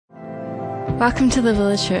Welcome to the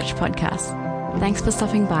Village Church podcast. Thanks for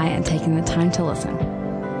stopping by and taking the time to listen.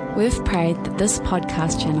 We've prayed that this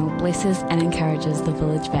podcast channel blesses and encourages the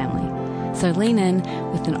Village family. So lean in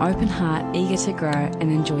with an open heart, eager to grow and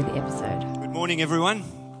enjoy the episode. Good morning, everyone.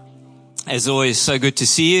 As always, so good to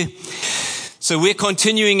see you. So we're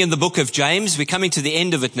continuing in the book of James. We're coming to the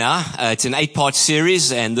end of it now. It's an 8-part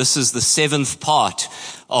series, and this is the 7th part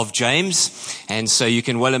of James. And so you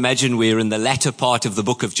can well imagine we're in the latter part of the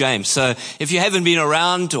book of James. So if you haven't been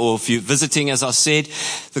around, or if you're visiting, as I said,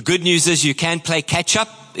 the good news is you can play catch up.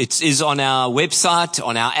 It is on our website,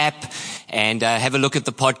 on our app, and have a look at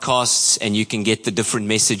the podcasts, and you can get the different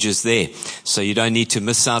messages there. So you don't need to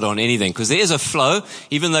miss out on anything, because there is a flow.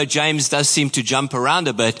 Even though James does seem to jump around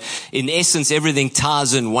a bit, in essence, everything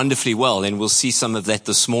ties in wonderfully well, and we'll see some of that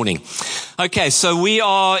this morning. Okay, so we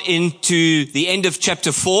are into the end of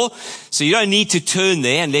chapter 4. So you don't need to turn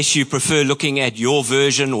there unless you prefer looking at your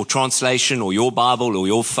version or translation or your Bible or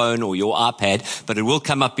your phone or your iPad, but it will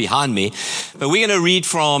come up behind me. But we're going to read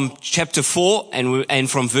from chapter 4 and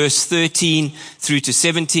from verse 13 through to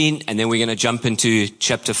 17, and then we're going to jump into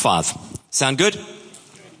chapter 5. Sound good?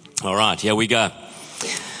 All right, here we go.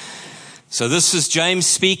 So this is James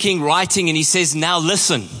speaking, writing, and he says, now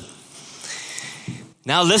listen.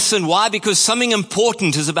 Now listen. Why? Because something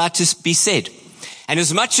important is about to be said. And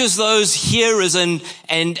as much as those hearers and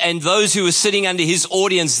those who were sitting under his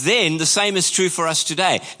audience then, the same is true for us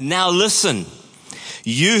today. Now listen,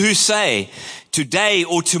 you who say, today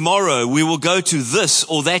or tomorrow we will go to this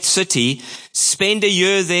or that city, spend a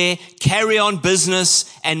year there, carry on business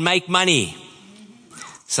and make money.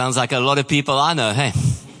 Sounds like a lot of people I know, hey?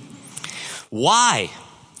 Why?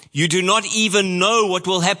 You do not even know what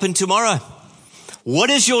will happen tomorrow. What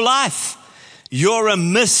is your life? You're a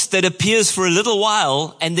mist that appears for a little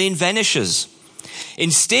while and then vanishes.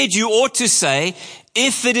 Instead, you ought to say,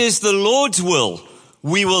 if it is the Lord's will,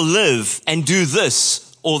 we will live and do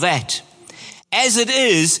this or that. As it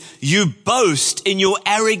is, you boast in your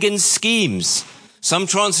arrogant schemes. Some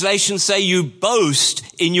translations say you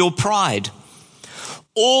boast in your pride.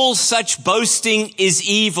 All such boasting is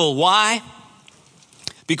evil. Why?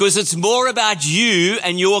 Because it's more about you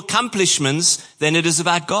and your accomplishments than it is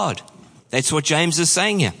about God. That's what James is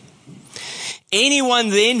saying here.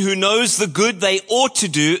 Anyone then who knows the good they ought to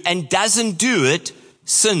do and doesn't do it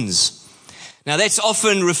sins. Now that's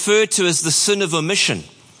often referred to as the sin of omission.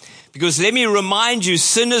 Because let me remind you,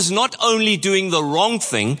 sin is not only doing the wrong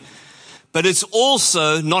thing, but it's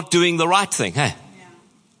also not doing the right thing. Hey? Yeah.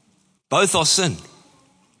 Both are sin.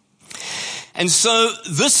 And so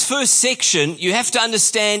this first section, you have to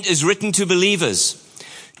understand, is written to believers,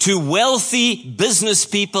 to wealthy business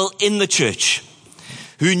people in the church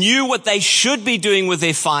who knew what they should be doing with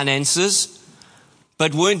their finances,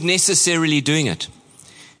 but weren't necessarily doing it.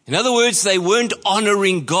 In other words, they weren't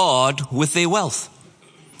honoring God with their wealth.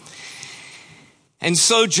 And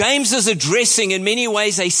so James is addressing in many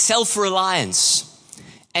ways a self-reliance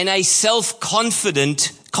and a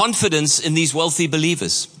confidence in these wealthy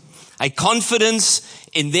believers. A confidence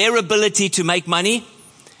in their ability to make money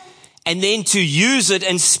and then to use it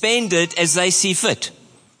and spend it as they see fit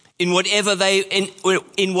in whatever way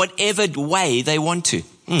they want to.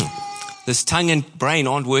 This tongue and brain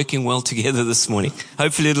aren't working well together this morning.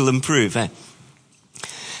 Hopefully it'll improve. Eh?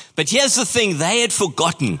 But here's the thing. They had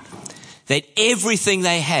forgotten that everything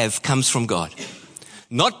they have comes from God.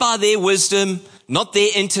 Not by their wisdom, not their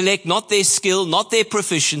intellect, not their skill, not their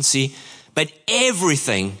proficiency, but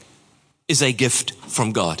everything is a gift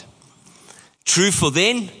from God. True for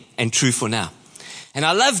then and true for now. And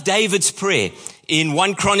I love David's prayer in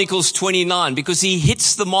 1 Chronicles 29 because he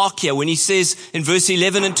hits the mark here when he says in verse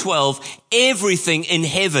 11 and 12, everything in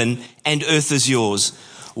heaven and earth is yours.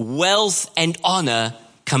 Wealth and honor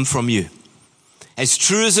come from you. As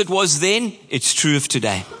true as it was then, it's true of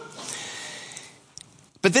today.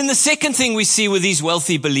 But then the second thing we see with these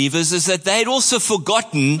wealthy believers is that they had also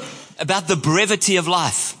forgotten about the brevity of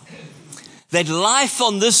life. That life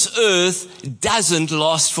on this earth doesn't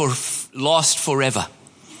last forever.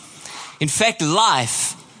 In fact,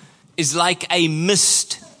 life is like a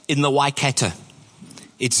mist in the Waikato.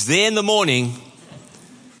 It's there in the morning,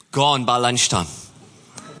 gone by lunchtime.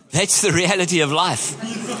 That's the reality of life.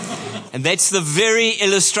 And that's the very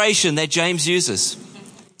illustration that James uses.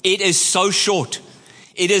 It is so short.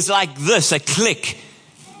 It is like this, a click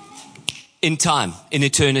in time, in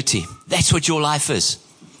eternity. That's what your life is.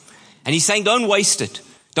 And he's saying, don't waste it.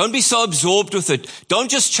 Don't be so absorbed with it. Don't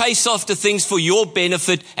just chase after things for your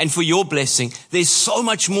benefit and for your blessing. There's so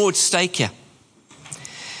much more at stake here.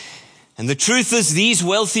 And the truth is, these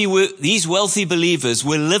wealthy believers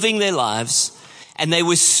were living their lives and they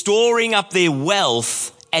were storing up their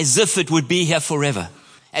wealth as if it would be here forever,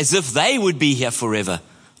 as if they would be here forever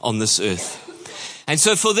on this earth. And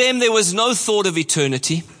so for them, there was no thought of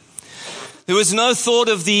eternity. There was no thought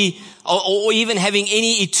of or even having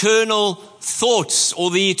any eternal thoughts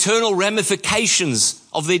or the eternal ramifications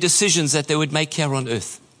of their decisions that they would make here on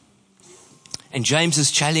earth. And James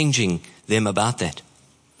is challenging them about that.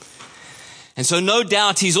 And so no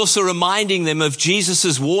doubt he's also reminding them of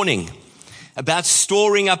Jesus' warning about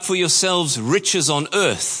storing up for yourselves riches on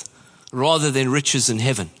earth rather than riches in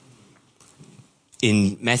heaven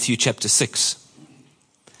in Matthew chapter 6.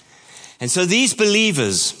 And so these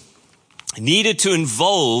believers needed to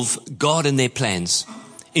involve God in their plans,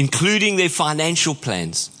 including their financial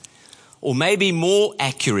plans. Or maybe more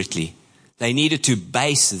accurately, they needed to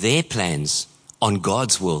base their plans on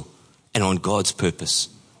God's will and on God's purpose.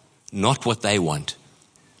 Not what they want,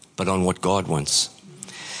 but on what God wants.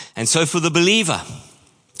 And so for the believer,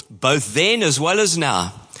 both then as well as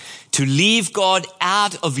now, to leave God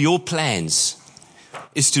out of your plans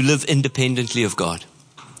is to live independently of God.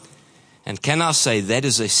 And can I say that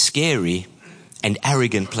is a scary and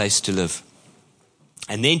arrogant place to live.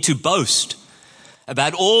 And then to boast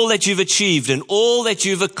about all that you've achieved and all that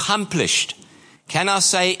you've accomplished, can I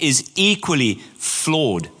say is equally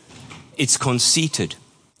flawed. It's conceited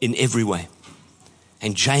in every way.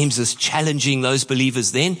 And James is challenging those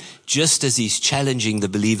believers then, just as he's challenging the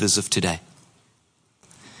believers of today.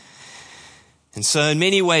 And so in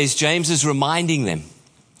many ways, James is reminding them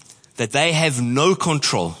that they have no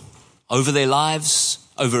control over their lives,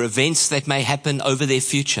 over events that may happen, over their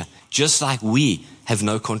future, just like we have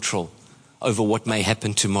no control over what may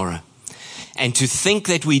happen tomorrow. And to think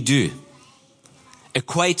that we do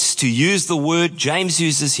equates, to use the word James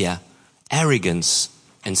uses here, arrogance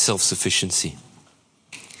and self-sufficiency.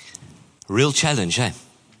 Real challenge, eh?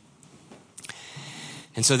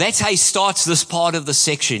 And so that's how he starts this part of the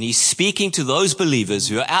section. He's speaking to those believers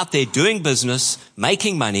who are out there doing business,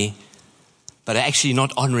 making money, but are actually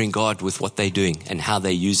not honoring God with what they're doing and how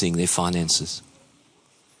they're using their finances.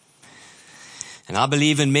 And I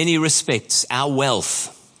believe in many respects, our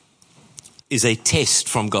wealth is a test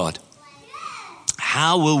from God.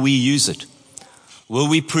 How will we use it? Will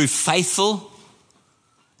we prove faithful?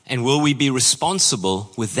 And will we be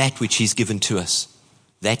responsible with that which he's given to us?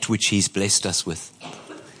 That which he's blessed us with?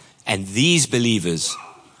 And these believers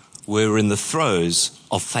were in the throes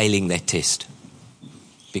of failing that test,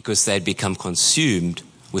 because they had become consumed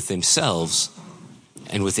with themselves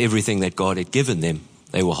and with everything that God had given them,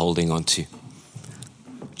 they were holding on to.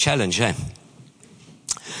 Challenge, eh?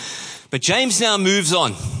 But James now moves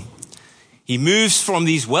on. He moves from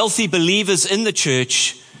these wealthy believers in the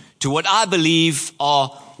church to what I believe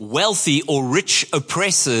are wealthy or rich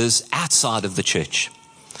oppressors outside of the church.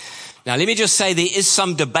 Now, let me just say there is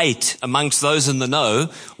some debate amongst those in the know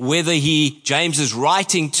whether James is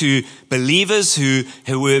writing to believers who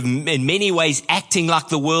were in many ways acting like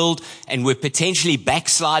the world and were potentially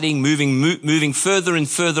backsliding, moving further and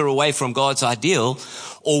further away from God's ideal,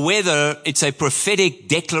 or whether it's a prophetic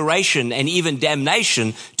declaration and even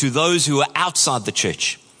damnation to those who are outside the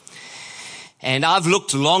church. And I've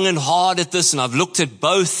looked long and hard at this, and I've looked at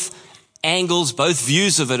both angles, both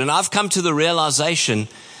views of it, and I've come to the realization,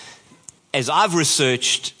 as I've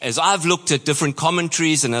researched, as I've looked at different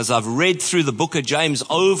commentaries, and as I've read through the book of James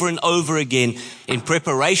over and over again in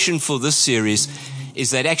preparation for this series,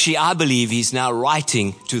 is that actually I believe he's now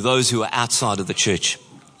writing to those who are outside of the church.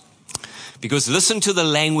 Because listen to the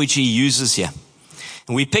language he uses here.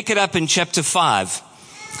 And we pick it up in chapter 5.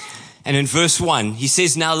 And in verse 1, he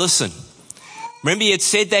says, now listen. Remember he had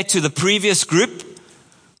said that to the previous group.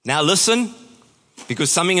 Now listen,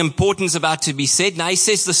 because something important is about to be said. Now he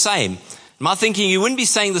says the same. Am I thinking he wouldn't be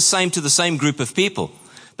saying the same to the same group of people?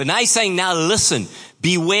 But now he's saying, now listen,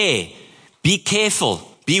 beware, be careful,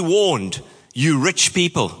 be warned, you rich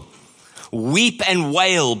people. Weep and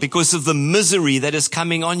wail because of the misery that is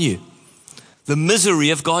coming on you. The misery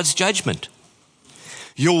of God's judgment.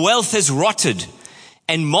 Your wealth has rotted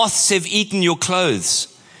and moths have eaten your clothes.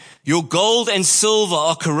 Your gold and silver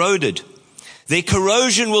are corroded. Their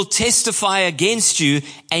corrosion will testify against you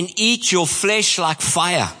and eat your flesh like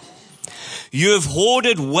fire. You have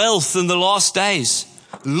hoarded wealth in the last days.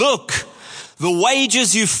 Look, the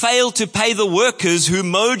wages you failed to pay the workers who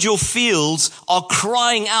mowed your fields are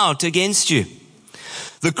crying out against you.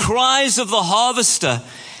 The cries of the harvesters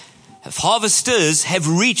have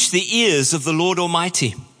reached the ears of the Lord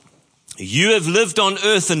Almighty. You have lived on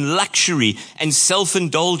earth in luxury and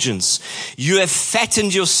self-indulgence. You have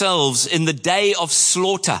fattened yourselves in the day of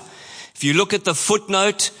slaughter. If you look at the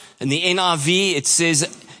footnote in the NIV, it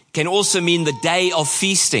says, can also mean the day of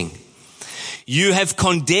feasting. You have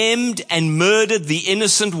condemned and murdered the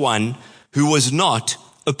innocent one who was not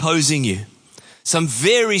opposing you. Some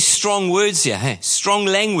very strong words here, strong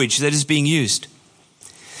language that is being used.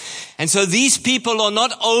 And so these people are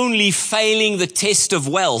not only failing the test of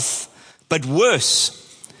wealth, but worse,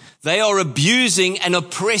 they are abusing and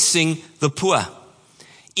oppressing the poor,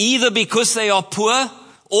 either because they are poor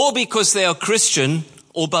or because they are Christian,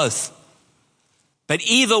 or both. But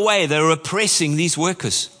either way, they're oppressing these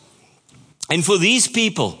workers. And for these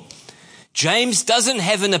people, James doesn't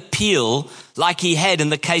have an appeal like he had in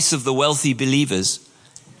the case of the wealthy believers.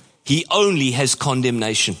 He only has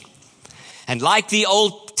condemnation. And like the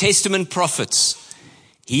Old Testament prophets,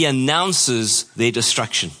 he announces their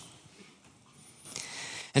destruction.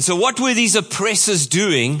 And so what were these oppressors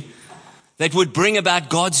doing that would bring about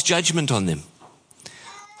God's judgment on them?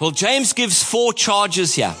 Well, James gives 4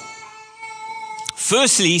 charges here.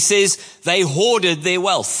 Firstly, he says they hoarded their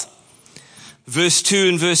wealth. Verse 2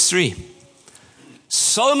 and verse 3.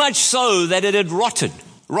 So much so that it had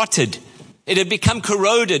rotted. It had become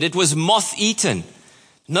corroded. It was moth-eaten.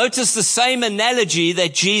 Notice the same analogy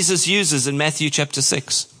that Jesus uses in Matthew chapter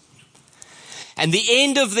 6. And the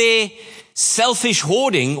end of their selfish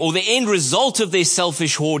hoarding, or the end result of their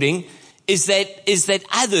selfish hoarding, is that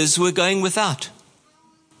others were going without.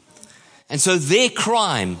 And so their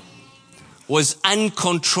crime was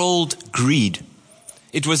uncontrolled greed.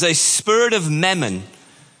 It was a spirit of mammon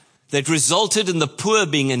that resulted in the poor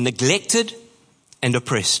being neglected and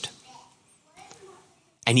oppressed.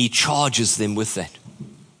 And he charges them with that.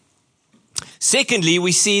 Secondly,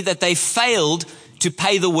 we see that they failed to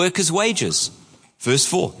pay the workers' wages. Verse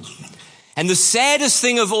 4. And the saddest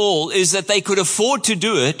thing of all is that they could afford to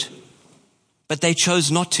do it, but they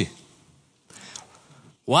chose not to.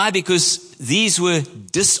 Why? Because these were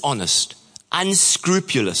dishonest,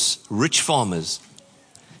 unscrupulous, rich farmers,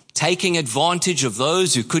 taking advantage of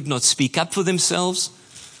those who could not speak up for themselves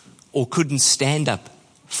or couldn't stand up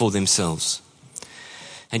for themselves.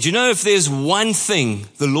 And you know, if there's one thing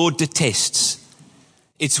the Lord detests,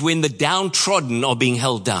 it's when the downtrodden are being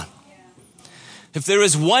held down. If there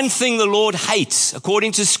is one thing the Lord hates,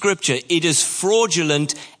 according to Scripture, it is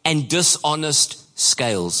fraudulent and dishonest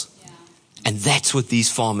scales. And that's what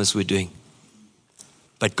these farmers were doing.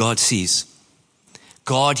 But God sees.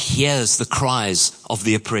 God hears the cries of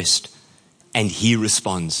the oppressed, and he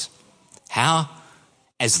responds. How?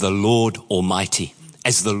 As the Lord Almighty,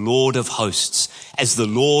 as the Lord of hosts, as the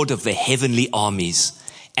Lord of the heavenly armies,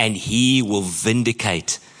 and he will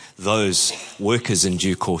vindicate those workers in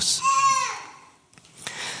due course.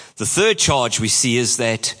 The third charge we see is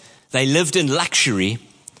that they lived in luxury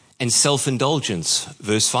and self-indulgence,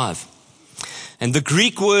 verse 5. And the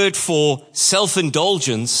Greek word for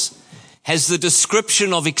self-indulgence has the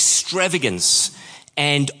description of extravagance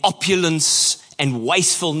and opulence and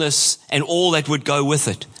wastefulness and all that would go with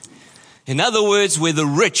it. In other words, where the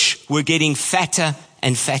rich were getting fatter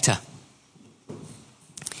and fatter.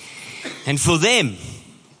 And for them,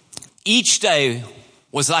 each day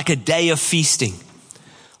was like a day of feasting,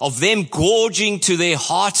 of them gorging to their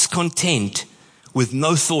heart's content with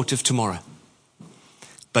no thought of tomorrow.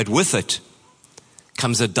 But with it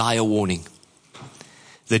comes a dire warning.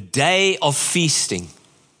 The day of feasting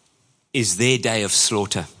is their day of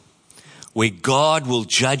slaughter, where God will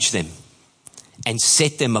judge them and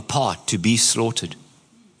set them apart to be slaughtered.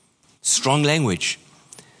 Strong language.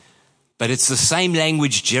 But it's the same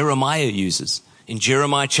language Jeremiah uses in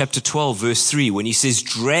Jeremiah chapter 12, verse 3, when he says,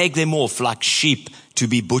 drag them off like sheep to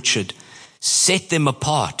be butchered. Set them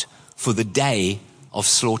apart for the day of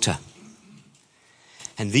slaughter.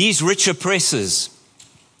 And these rich oppressors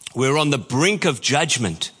were on the brink of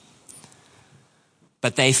judgment,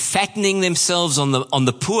 but they're fattening themselves on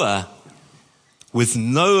the poor with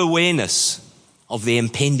no awareness of the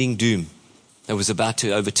impending doom that was about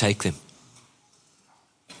to overtake them.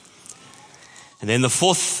 And then the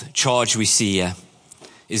fourth charge we see here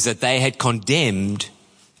is that they had condemned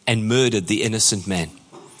and murdered the innocent man.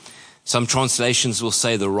 Some translations will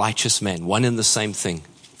say the righteous man, one and the same thing.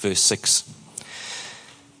 Verse 6.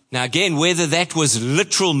 Now again, whether that was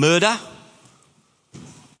literal murder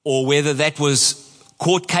or whether that was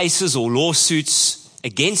court cases or lawsuits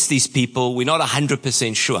against these people, we're not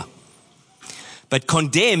 100% sure. But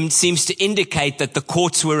condemned seems to indicate that the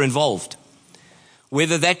courts were involved.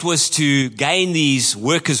 Whether that was to gain these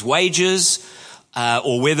workers' wages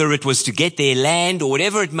or whether it was to get their land or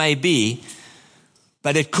whatever it may be,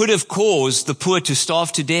 but it could have caused the poor to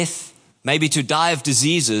starve to death, maybe to die of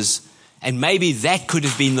diseases, and maybe that could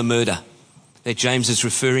have been the murder that James is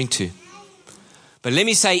referring to. But let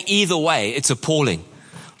me say, either way, it's appalling.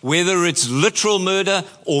 whether it's literal murder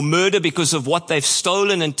or murder because of what they've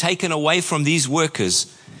stolen and taken away from these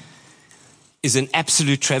workers, is an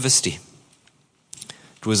absolute travesty.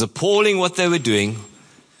 It was appalling what they were doing,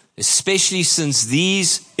 especially since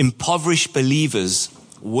these impoverished believers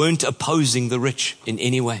weren't opposing the rich in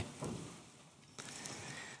any way.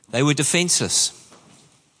 They were defenseless,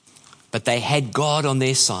 but they had God on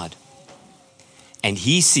their side. And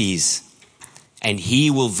He sees, and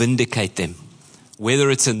He will vindicate them,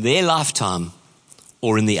 whether it's in their lifetime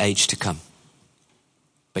or in the age to come.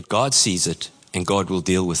 But God sees it, and God will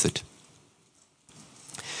deal with it.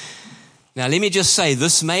 Now, let me just say,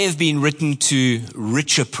 this may have been written to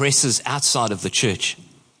rich oppressors outside of the church.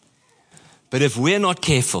 But if we're not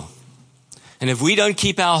careful, and if we don't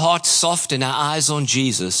keep our hearts soft and our eyes on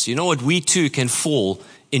Jesus, you know what? We too can fall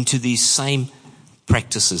into these same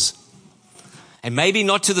practices. And maybe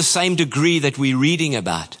not to the same degree that we're reading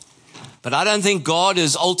about. But I don't think God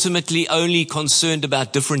is ultimately only concerned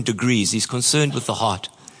about different degrees. He's concerned with the heart.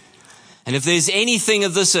 And if there's anything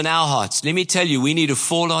of this in our hearts, let me tell you, we need to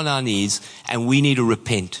fall on our knees and we need to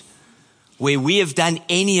repent. Where we have done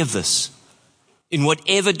any of this, in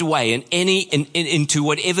whatever way, into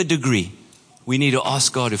whatever degree, we need to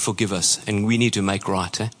ask God to forgive us and we need to make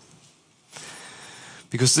right.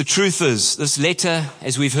 Because the truth is, this letter,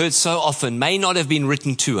 as we've heard so often, may not have been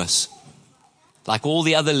written to us like all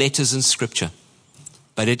the other letters in Scripture,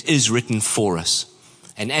 but it is written for us.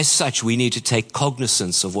 And as such, we need to take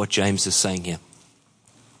cognizance of what James is saying here.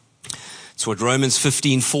 It's what Romans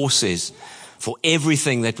 15:4 says. For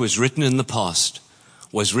everything that was written in the past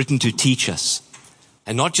was written to teach us.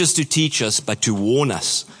 And not just to teach us, but to warn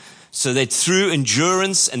us, so that through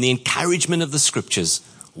endurance and the encouragement of the Scriptures,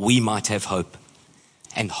 we might have hope.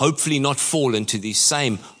 And hopefully not fall into these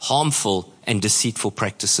same harmful and deceitful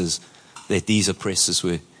practices that these oppressors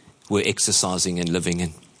were exercising and living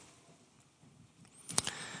in.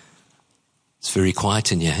 It's very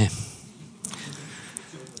quiet in here.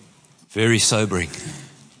 Very sobering.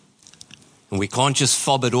 And we can't just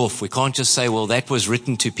fob it off. We can't just say, well, that was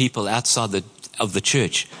written to people outside of the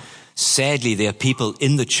church. Sadly, there are people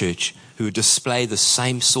in the church who display the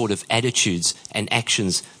same sort of attitudes and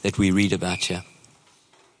actions that we read about here.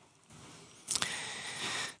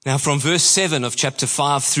 Now, from verse 7 of chapter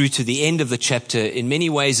 5 through to the end of the chapter, in many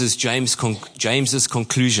ways is James's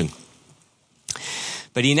conclusion.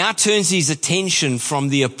 But he now turns his attention from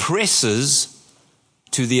the oppressors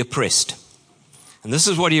to the oppressed. And this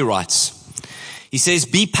is what he writes. He says,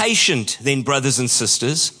 be patient then, brothers and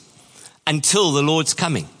sisters, until the Lord's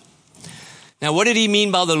coming. Now, what did he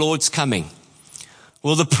mean by the Lord's coming?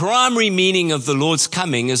 Well, the primary meaning of the Lord's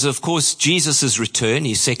coming is, of course, Jesus' return,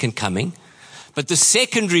 his second coming. But the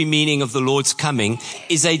secondary meaning of the Lord's coming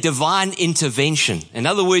is a divine intervention. In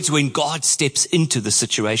other words, when God steps into the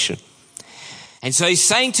situation. And so he's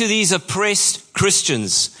saying to these oppressed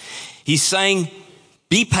Christians, he's saying,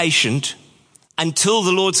 be patient until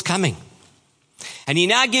the Lord's coming. And he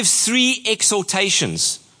now gives 3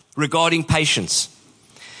 exhortations regarding patience.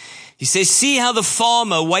 He says, see how the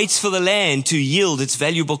farmer waits for the land to yield its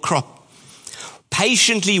valuable crop,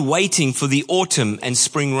 patiently waiting for the autumn and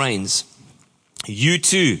spring rains. You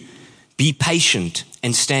too, be patient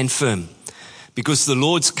and stand firm, because the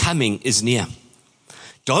Lord's coming is near.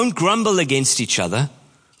 Don't grumble against each other,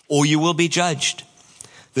 or you will be judged.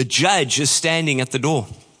 The judge is standing at the door.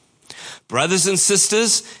 Brothers and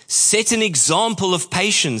sisters, set an example of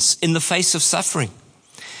patience in the face of suffering.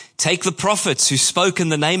 Take the prophets who spoke in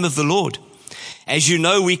the name of the Lord. As you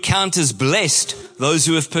know, we count as blessed those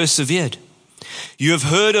who have persevered. You have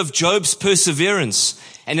heard of Job's perseverance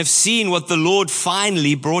and have seen what the Lord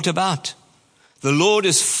finally brought about. The Lord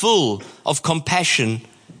is full of compassion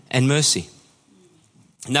and mercy.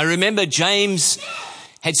 Now remember, James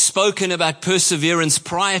had spoken about perseverance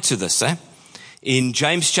prior to this. In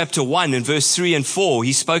James chapter 1 and verse 3 and 4,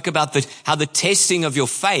 he spoke about how the testing of your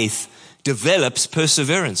faith develops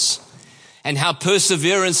perseverance, and how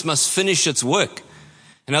perseverance must finish its work.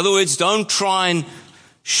 In other words, don't try and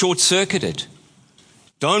short-circuit it.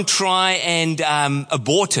 Don't try and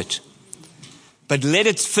abort it, but let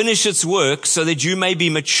it finish its work so that you may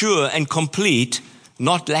be mature and complete,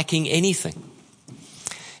 not lacking anything.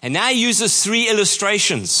 And now he uses 3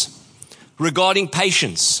 illustrations regarding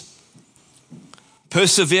patience,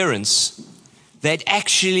 perseverance, that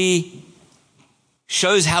actually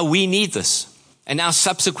shows how we need this and our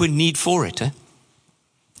subsequent need for it.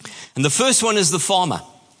 And the first one is the farmer.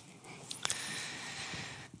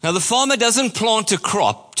 Now, the farmer doesn't plant a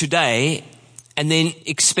crop today and then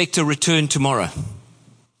expect a return tomorrow.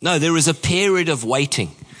 No, there is a period of waiting.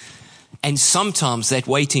 And sometimes that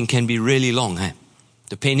waiting can be really long.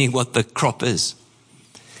 depending what the crop is.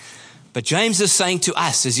 But James is saying to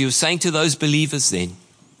us, as he was saying to those believers then,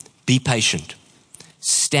 be patient,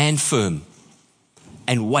 stand firm,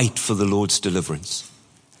 and wait for the Lord's deliverance.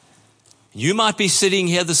 You might be sitting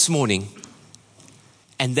here this morning,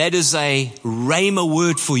 and that is a rhema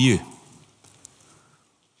word for you.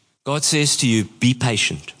 God says to you, be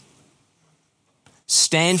patient.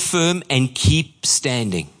 Stand firm and keep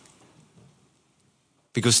standing,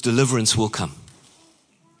 because deliverance will come.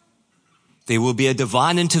 There will be a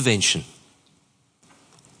divine intervention.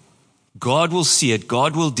 God will see it.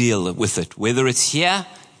 God will deal with it, whether it's here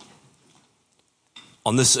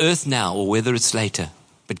on this earth now or whether it's later.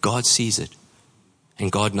 But God sees it,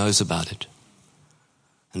 and God knows about it.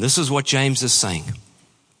 And this is what James is saying.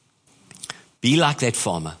 Be like that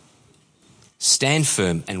farmer. Stand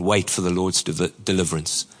firm and wait for the Lord's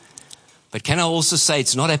deliverance. But can I also say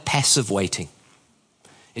it's not a passive waiting.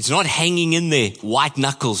 It's not hanging in there, white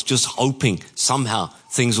knuckles, just hoping somehow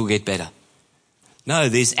things will get better. No,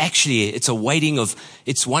 it's a waiting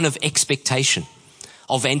it's one of expectation,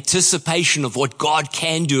 of anticipation of what God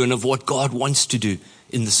can do and of what God wants to do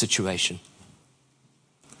in the situation.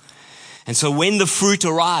 And so when the fruit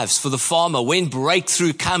arrives for the farmer, when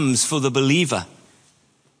breakthrough comes for the believer,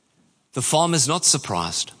 the farmer's not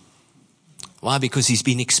surprised. Why? Because he's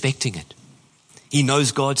been expecting it. He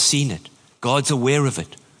knows God's seen it. God's aware of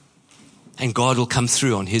it. And God will come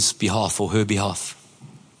through on his behalf or her behalf.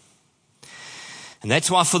 And that's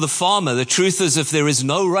why for the farmer, the truth is if there is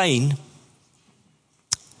no rain,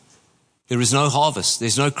 there is no harvest,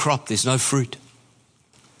 there's no crop, there's no fruit.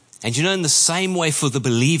 And in the same way for the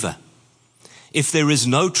believer, if there is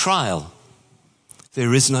no trial,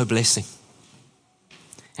 there is no blessing.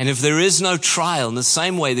 And if there is no trial, in the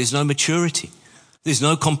same way, there's no maturity. There's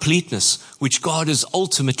no completeness, which God is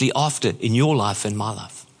ultimately after in your life and my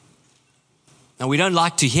life. Now, we don't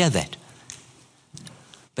like to hear that.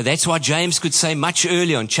 But that's why James could say much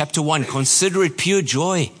earlier in chapter 1, consider it pure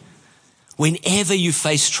joy whenever you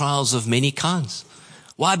face trials of many kinds.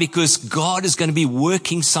 Why? Because God is going to be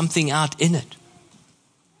working something out in it.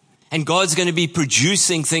 And God's going to be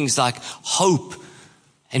producing things like hope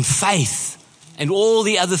and faith and all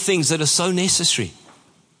the other things that are so necessary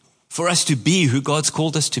for us to be who God's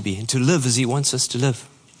called us to be and to live as he wants us to live.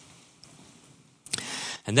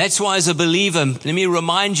 And that's why as a believer, let me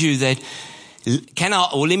remind you that,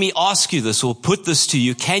 let me ask you this or put this to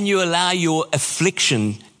you, can you allow your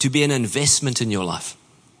affliction to be an investment in your life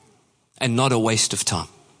and not a waste of time?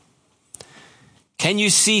 Can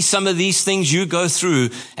you see some of these things you go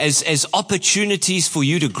through as opportunities for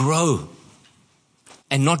you to grow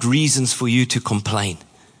and not reasons for you to complain?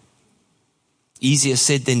 Easier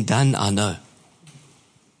said than done, I know.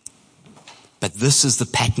 But this is the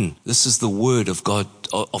pattern. This is the word of God,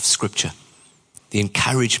 of Scripture. The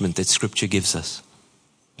encouragement that Scripture gives us.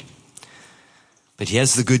 But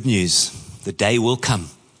here's the good news. The day will come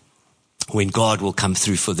when God will come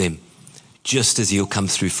through for them, just as he'll come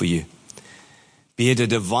through for you. Be it a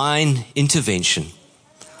divine intervention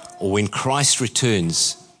or when Christ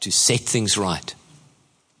returns to set things right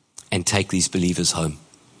and take these believers home.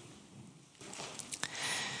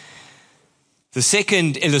 The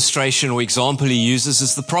second illustration or example he uses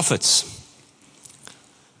is the prophets.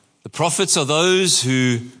 The prophets are those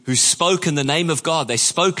who spoke in the name of God. They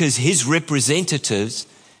spoke as his representatives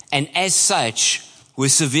and as such were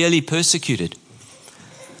severely persecuted.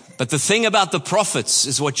 But the thing about the prophets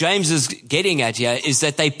is what James is getting at here is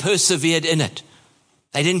that they persevered in it.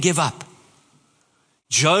 They didn't give up.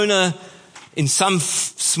 Jonah, in some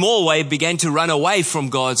small way, began to run away from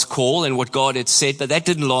God's call and what God had said, but that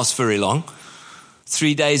didn't last very long.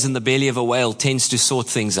 3 days in the belly of a whale tends to sort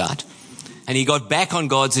things out. And he got back on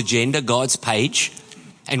God's agenda, God's page,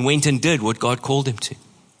 and went and did what God called him to.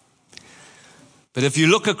 But if you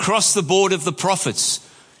look across the board of the prophets,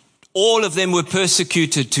 all of them were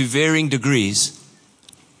persecuted to varying degrees,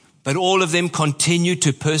 but all of them continued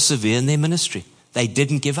to persevere in their ministry. They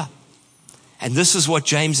didn't give up. And this is what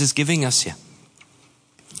James is giving us here.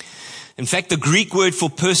 In fact, the Greek word for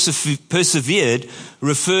persevered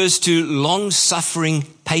refers to long-suffering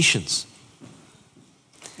patience.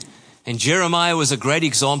 And Jeremiah was a great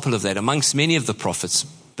example of that amongst many of the prophets.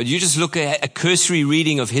 But you just look at a cursory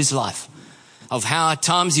reading of his life, of how at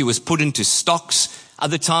times he was put into stocks,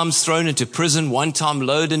 other times thrown into prison, one time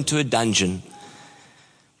lowered into a dungeon.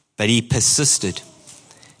 But he persisted.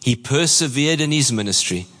 He persevered in his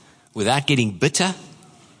ministry without getting bitter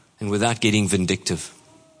and without getting vindictive.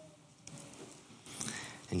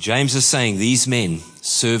 And James is saying these men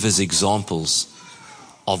serve as examples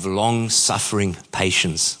of long-suffering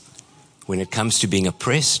patience when it comes to being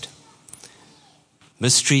oppressed,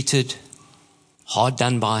 mistreated, hard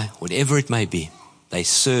done by, whatever it may be, they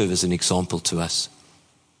serve as an example to us.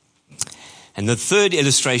 And the third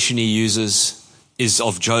illustration he uses is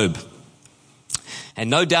of Job. And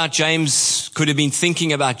no doubt James could have been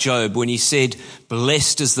thinking about Job when he said,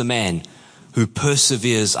 blessed is the man who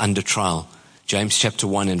perseveres under trial. James chapter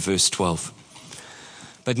 1 and verse 12.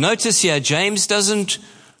 But notice here, James doesn't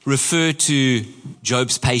refer to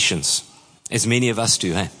Job's patience, as many of us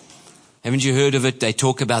do. Haven't you heard of it? They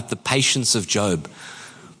talk about the patience of Job.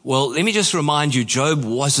 Well, let me just remind you, Job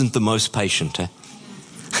wasn't the most patient. In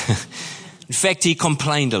fact, he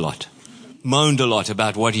complained a lot, moaned a lot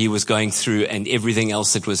about what he was going through and everything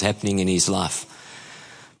else that was happening in his life.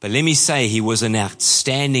 But let me say, he was an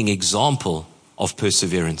outstanding example of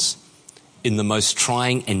perseverance in the most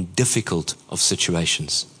trying and difficult of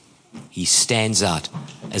situations. He stands out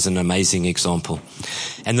as an amazing example.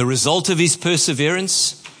 And the result of his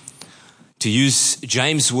perseverance, to use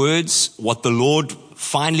James' words, what the Lord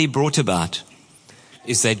finally brought about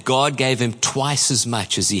is that God gave him twice as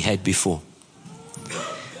much as he had before.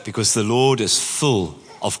 Because the Lord is full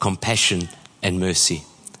of compassion and mercy,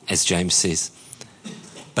 as James says.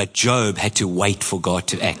 But Job had to wait for God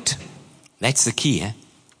to act. That's the key.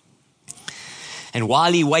 And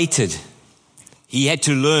while he waited, he had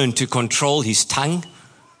to learn to control his tongue,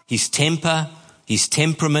 his temper, his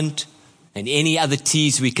temperament, and any other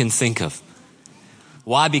T's we can think of.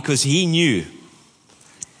 Why? Because he knew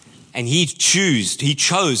and he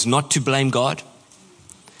chose not to blame God.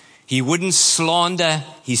 He wouldn't slander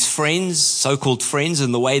his friends, so-called friends,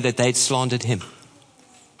 in the way that they'd slandered him.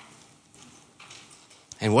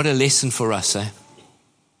 And what a lesson for us,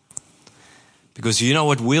 Because you know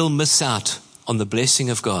what? We'll miss out on the blessing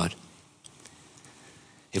of God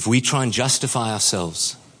if we try and justify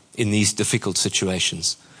ourselves in these difficult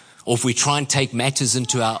situations, or if we try and take matters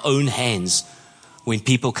into our own hands when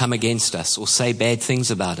people come against us or say bad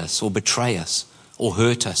things about us or betray us or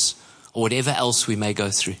hurt us or whatever else we may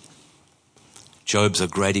go through. Job's a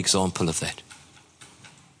great example of that.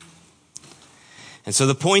 And so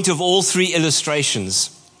the point of all three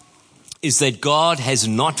illustrations is that God has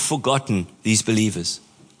not forgotten these believers.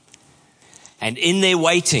 And in their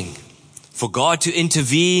waiting for God to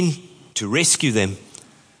intervene, to rescue them,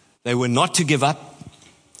 they were not to give up.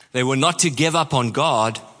 They were not to give up on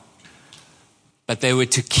God, but they were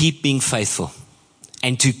to keep being faithful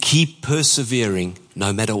and to keep persevering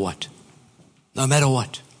no matter what. No matter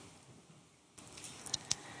what.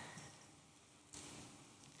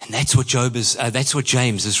 And that's what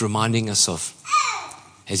James is reminding us of.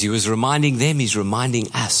 As he was reminding them, he's reminding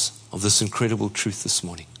us of this incredible truth this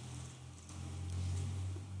morning.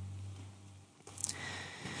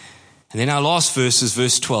 And then our last verse is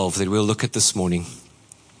verse 12 that we'll look at this morning.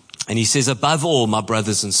 And he says, above all, my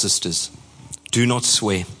brothers and sisters, do not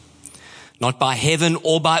swear, not by heaven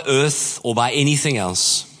or by earth or by anything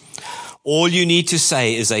else. All you need to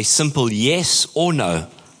say is a simple yes or no.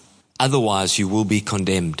 Otherwise, you will be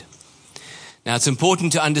condemned. Now, it's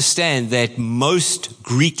important to understand that most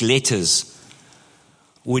Greek letters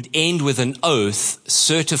would end with an oath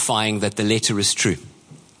certifying that the letter is true.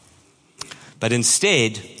 But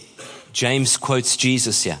instead, James quotes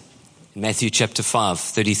Jesus here in Matthew chapter 5,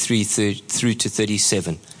 33 through to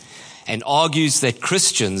 37, and argues that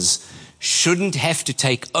Christians shouldn't have to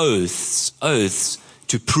take oaths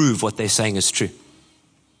to prove what they're saying is true.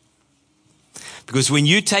 Because when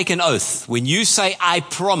you take an oath, when you say, I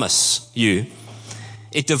promise you,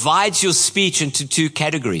 it divides your speech into two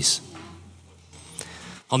categories.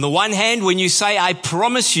 On the one hand, when you say, I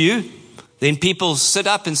promise you, then people sit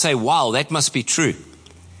up and say, wow, that must be true.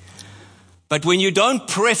 But when you don't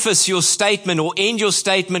preface your statement or end your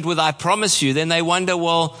statement with, I promise you, then they wonder,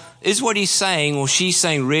 well, is what he's saying or she's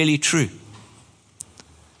saying really true?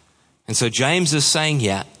 And so James is saying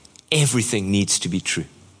here, everything needs to be true.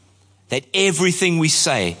 That everything we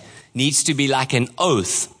say needs to be like an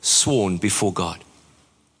oath sworn before God.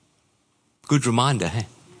 Good reminder, hey?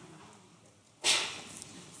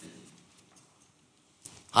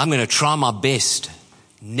 I'm going to try my best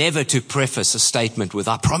never to preface a statement with,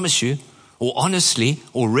 I promise you, or honestly,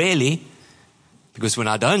 or really, because when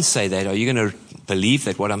I don't say that, are you going to believe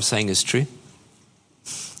that what I'm saying is true?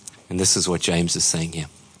 And this is what James is saying here.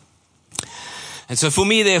 And so for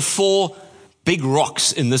me, there are four big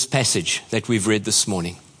rocks in this passage that we've read this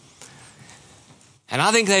morning. And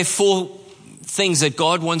I think there are four things that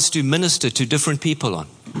God wants to minister to different people on.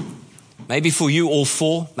 Maybe for you, all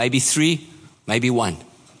four, maybe three, maybe one.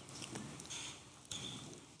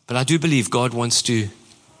 But I do believe God wants to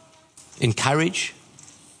encourage,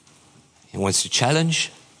 He wants to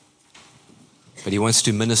challenge, but he wants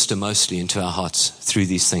to minister mostly into our hearts through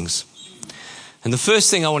these things. And the first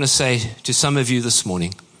thing I want to say to some of you this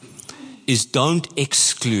morning is don't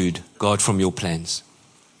exclude God from your plans,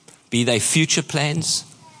 be they future plans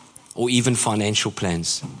or even financial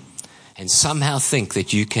plans, and somehow think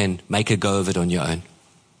that you can make a go of it on your own.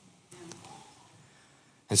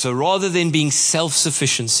 And so rather than being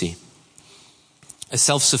self-sufficient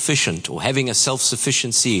or having a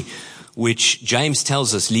self-sufficiency, which James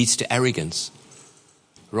tells us leads to arrogance,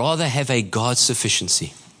 rather have a God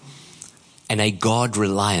sufficiency and a God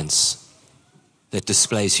reliance that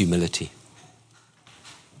displays humility.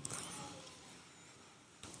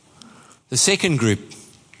 The second group,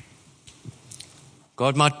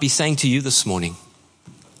 God might be saying to you this morning,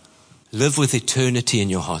 live with eternity in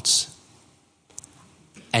your hearts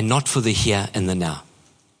and not for the here and the now.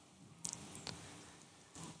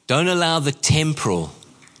 Don't allow the temporal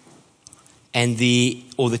and the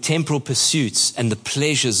temporal pursuits and the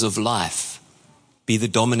pleasures of life be the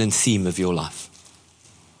dominant theme of your life.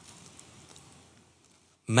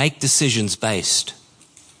 Make decisions based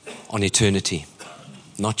on eternity,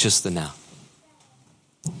 not just the now.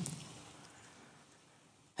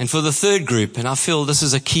 And for the third group, and I feel this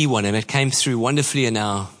is a key one, and it came through wonderfully in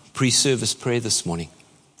our pre-service prayer this morning,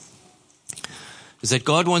 is that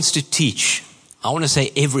God wants to teach, I want to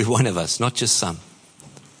say every one of us, not just some,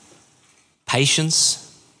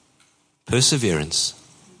 patience, perseverance,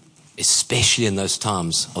 especially in those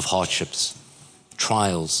times of hardships,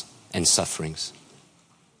 trials, and sufferings.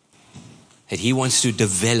 That he wants to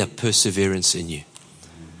develop perseverance in you,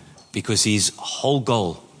 because his whole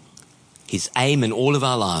goal, his aim in all of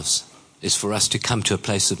our lives, is for us to come to a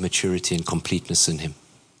place of maturity and completeness in him.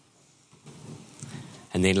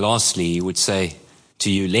 And then lastly, he would say to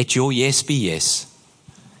you, let your yes be yes,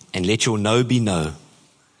 and let your no be no,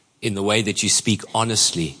 in the way that you speak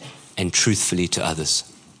honestly and truthfully to others.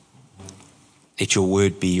 Let your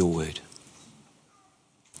word be your word.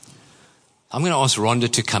 I'm going to ask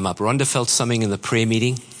Rhonda to come up. Rhonda felt something in the prayer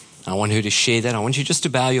meeting. I want her to share that. I want you just to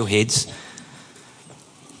bow your heads.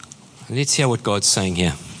 And let's hear what God's saying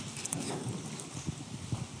here.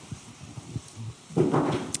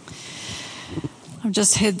 I've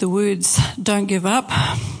just had the words, don't give up,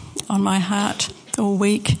 on my heart all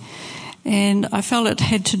week. And I felt it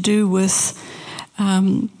had to do with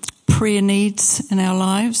prayer needs in our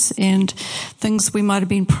lives and things we might have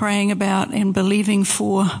been praying about and believing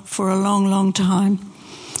for a long, long time,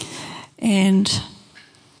 and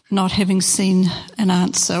not having seen an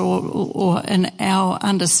answer, or in our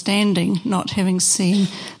understanding, not having seen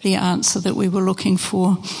the answer that we were looking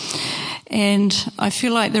for. And I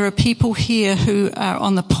feel like there are people here who are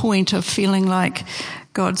on the point of feeling like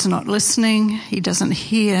God's not listening. He doesn't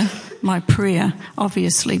hear my prayer,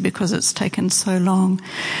 obviously, because it's taken so long.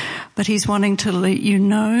 But he's wanting to let you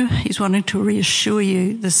know, he's wanting to reassure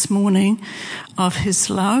you this morning of his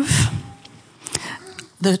love,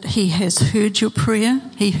 that he has heard your prayer.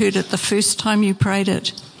 He heard it the first time you prayed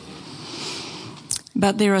it.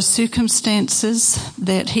 But there are circumstances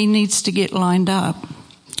that he needs to get lined up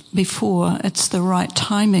before it's the right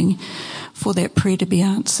timing for that prayer to be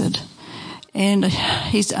answered. And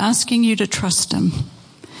he's asking you to trust him.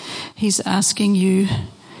 He's asking you,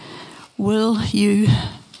 will you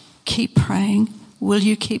keep praying? Will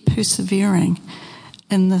you keep persevering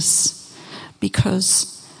in this?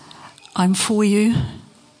 Because I'm for you.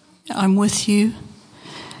 I'm with you.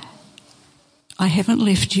 I haven't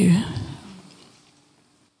left you.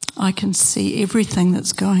 I can see everything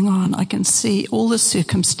that's going on. I can see all the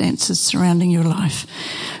circumstances surrounding your life.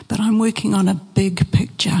 But I'm working on a big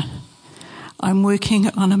picture. I'm working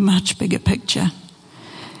on a much bigger picture.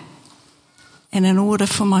 And in order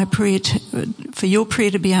for my prayer for your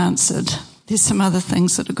prayer to be answered, there's some other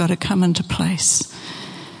things that have got to come into place.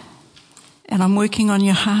 And I'm working on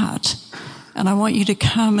your heart. And I want you to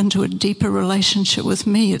come into a deeper relationship with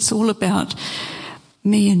me. It's all about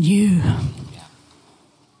me and you.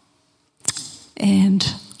 And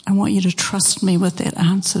I want you to trust me with that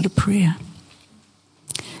answer to prayer.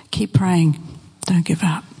 Keep praying. Don't give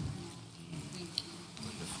up.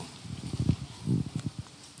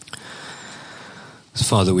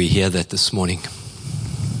 Father, we hear that this morning.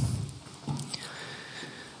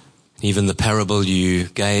 Even the parable you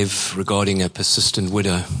gave regarding a persistent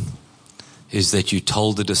widow is that you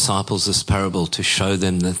told the disciples this parable to show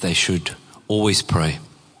them that they should always pray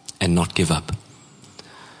and not give up.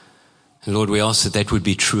 And Lord, we ask that that would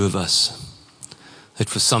be true of us. That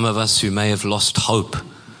for some of us who may have lost hope,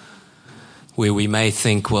 where we may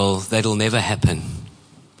think, well, that'll never happen.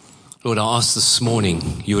 Lord, I ask this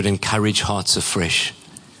morning you would encourage hearts afresh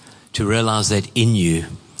to realize that in you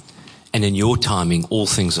And in your timing, all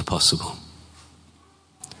things are possible.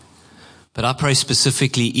 But I pray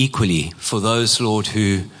specifically, equally, for those, Lord,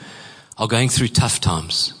 who are going through tough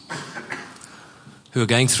times, who are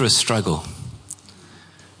going through a struggle.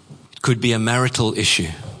 It could be a marital issue,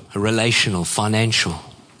 a relational, financial,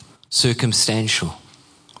 circumstantial.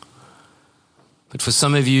 But for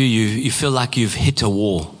some of you, you feel like you've hit a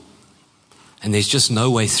wall and there's just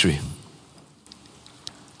no way through.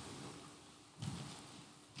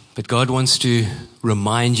 But God wants to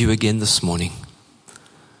remind you again this morning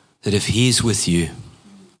that if He is with you,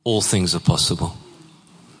 all things are possible.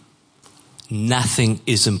 Nothing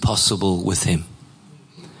is impossible with Him.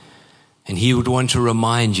 And He would want to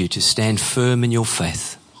remind you to stand firm in your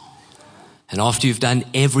faith. And after you've done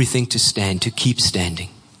everything to stand, to keep standing,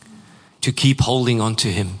 to keep holding on to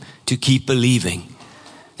Him, to keep believing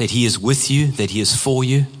that He is with you, that He is for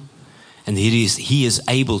you, and that He is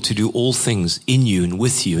able to do all things in you and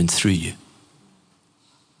with you and through you.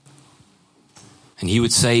 And He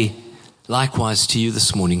would say likewise to you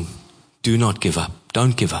this morning, do not give up.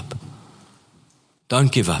 Don't give up.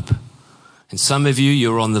 Don't give up. And some of you,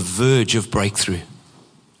 you're on the verge of breakthrough.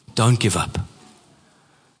 Don't give up.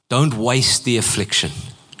 Don't waste the affliction,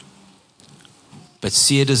 but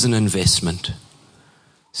see it as an investment.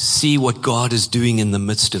 See what God is doing in the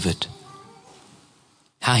midst of it.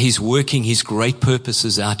 How He's working His great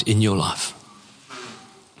purposes out in your life.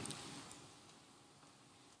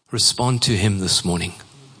 Respond to Him this morning.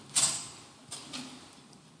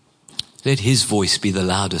 Let His voice be the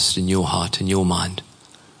loudest in your heart and your mind.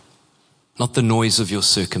 Not the noise of your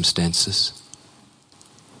circumstances,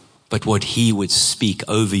 but what He would speak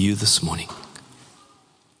over you this morning.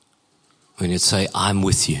 When He'd say, I'm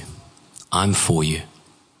with you. I'm for you.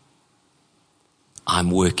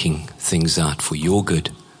 I'm working things out for your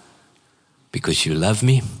good because you love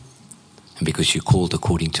me and because you're called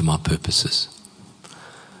according to my purposes.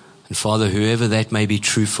 And Father, whoever that may be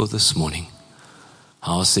true for this morning,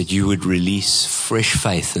 I ask that you would release fresh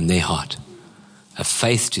faith in their heart, a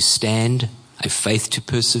faith to stand, a faith to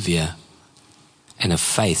persevere, and a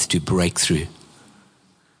faith to break through,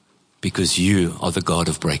 because you are the God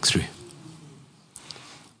of breakthrough.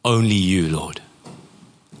 Only you, Lord.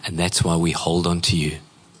 And that's why we hold on to you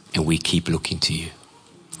and we keep looking to you.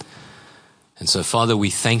 And so, Father, we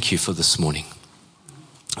thank you for this morning.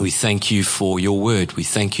 We thank you for your word. We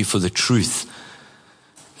thank you for the truth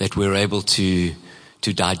that we're able to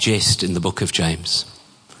digest in the book of James.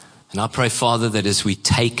 And I pray, Father, that as we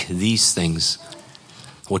take these things,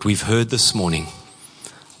 what we've heard this morning,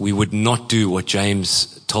 we would not do what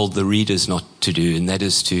James told the readers not to do, and that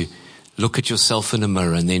is to look at yourself in a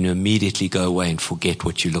mirror and then immediately go away and forget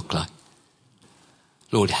what you look like.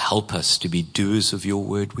 Lord, help us to be doers of your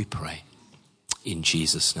word, we pray. In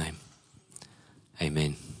Jesus' name,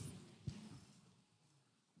 amen.